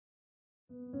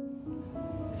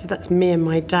So that's me and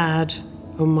my dad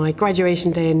on my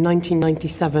graduation day in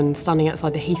 1997, standing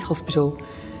outside the Heath Hospital.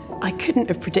 I couldn't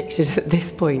have predicted at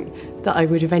this point that I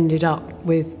would have ended up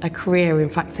with a career, in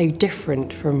fact, so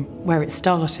different from where it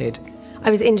started. I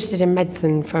was interested in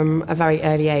medicine from a very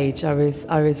early age. I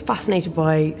was fascinated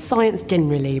by science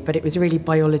generally, but it was really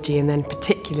biology, and then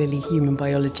particularly human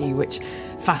biology, which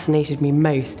fascinated me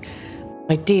most.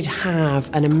 I did have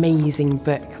an amazing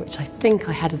book, which I think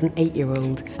I had as an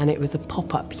 8-year-old, and it was a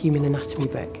pop-up human anatomy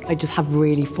book. I just have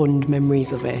really fond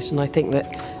memories of it, and I think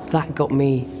that got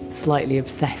me slightly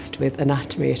obsessed with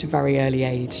anatomy at a very early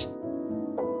age.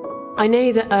 I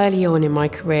know that early on in my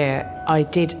career, I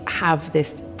did have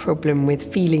this problem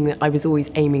with feeling that I was always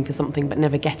aiming for something but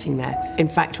never getting there. In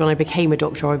fact, when I became a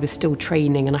doctor, I was still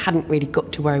training and I hadn't really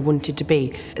got to where I wanted to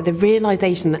be. The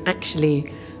realisation that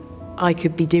actually I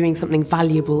could be doing something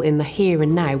valuable in the here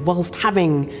and now, whilst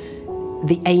having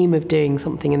the aim of doing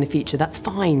something in the future. That's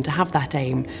fine to have that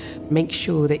aim. Make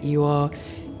sure that you are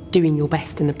doing your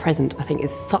best in the present, I think,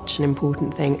 is such an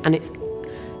important thing. And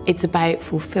it's about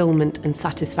fulfilment and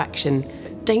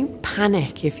satisfaction. Don't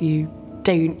panic if you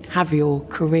don't have your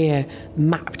career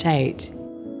mapped out.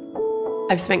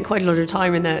 I've spent quite a lot of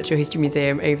time in the Natural History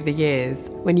Museum over the years.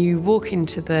 When you walk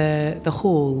into the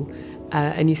hall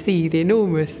and you see the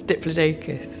enormous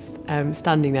Diplodocus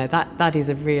standing there, that is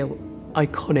a real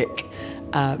iconic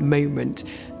moment.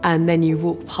 And then you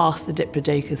walk past the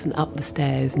Diplodocus and up the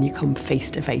stairs and you come face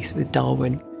to face with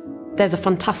Darwin. There's a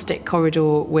fantastic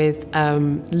corridor with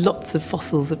lots of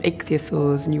fossils of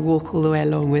ichthyosaurs, and you walk all the way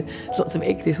along with lots of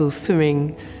ichthyosaurs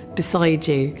swimming beside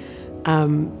you.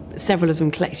 Several of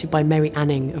them collected by Mary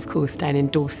Anning, of course, down in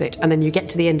Dorset. And then you get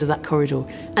to the end of that corridor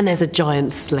and there's a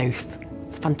giant sloth.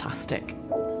 It's fantastic.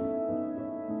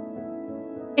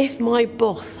 If my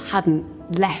boss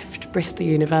hadn't left Bristol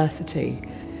University,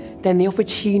 then the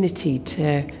opportunity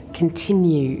to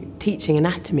continue teaching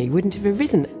anatomy wouldn't have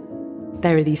arisen.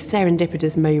 There are these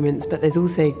serendipitous moments, but there's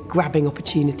also grabbing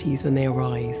opportunities when they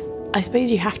arise. I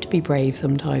suppose you have to be brave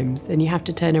sometimes, and you have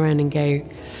to turn around and go,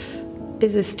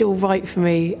 is this still right for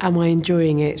me? Am I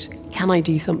enjoying it? Can I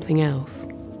do something else?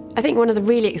 I think one of the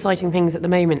really exciting things at the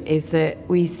moment is that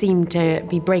we seem to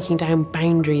be breaking down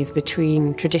boundaries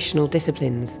between traditional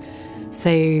disciplines.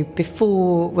 So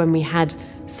before, when we had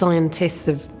scientists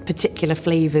of particular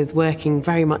flavours working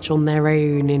very much on their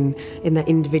own in their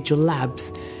individual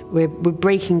labs, we're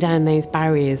breaking down those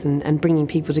barriers and bringing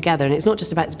people together. And it's not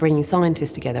just about bringing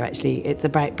scientists together, actually. It's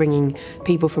about bringing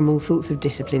people from all sorts of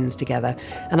disciplines together.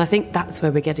 And I think that's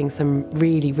where we're getting some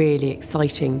really, really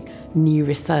exciting new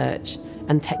research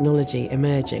and technology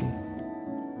emerging.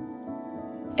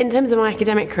 In terms of my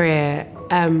academic career,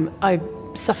 I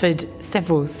suffered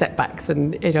several setbacks,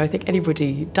 and I think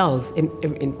anybody does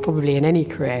probably in any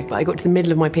career. But I got to the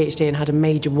middle of my PhD and had a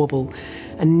major wobble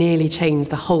and nearly changed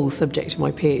the whole subject of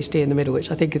my PhD in the middle,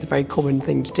 which I think is a very common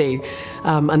thing to do.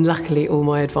 And luckily all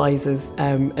my advisors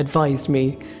advised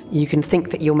me, you can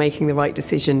think that you're making the right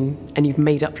decision and you've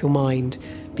made up your mind,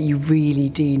 but you really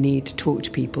do need to talk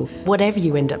to people. Whatever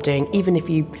you end up doing, even if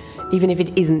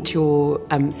it isn't your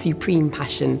supreme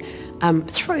passion,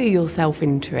 throw yourself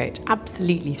into it,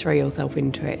 absolutely throw yourself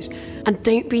into it. And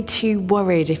don't be too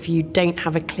worried if you don't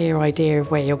have a clear idea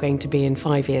of where you're going to be in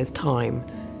 5 years' time.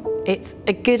 It's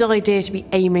a good idea to be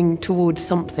aiming towards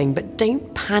something, but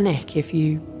don't panic if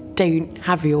you don't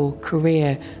have your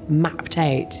career mapped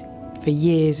out for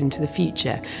years into the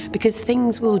future, because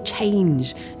things will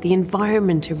change, the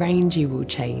environment around you will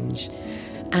change.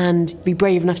 And be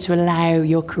brave enough to allow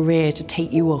your career to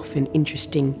take you off in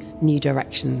interesting new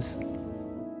directions.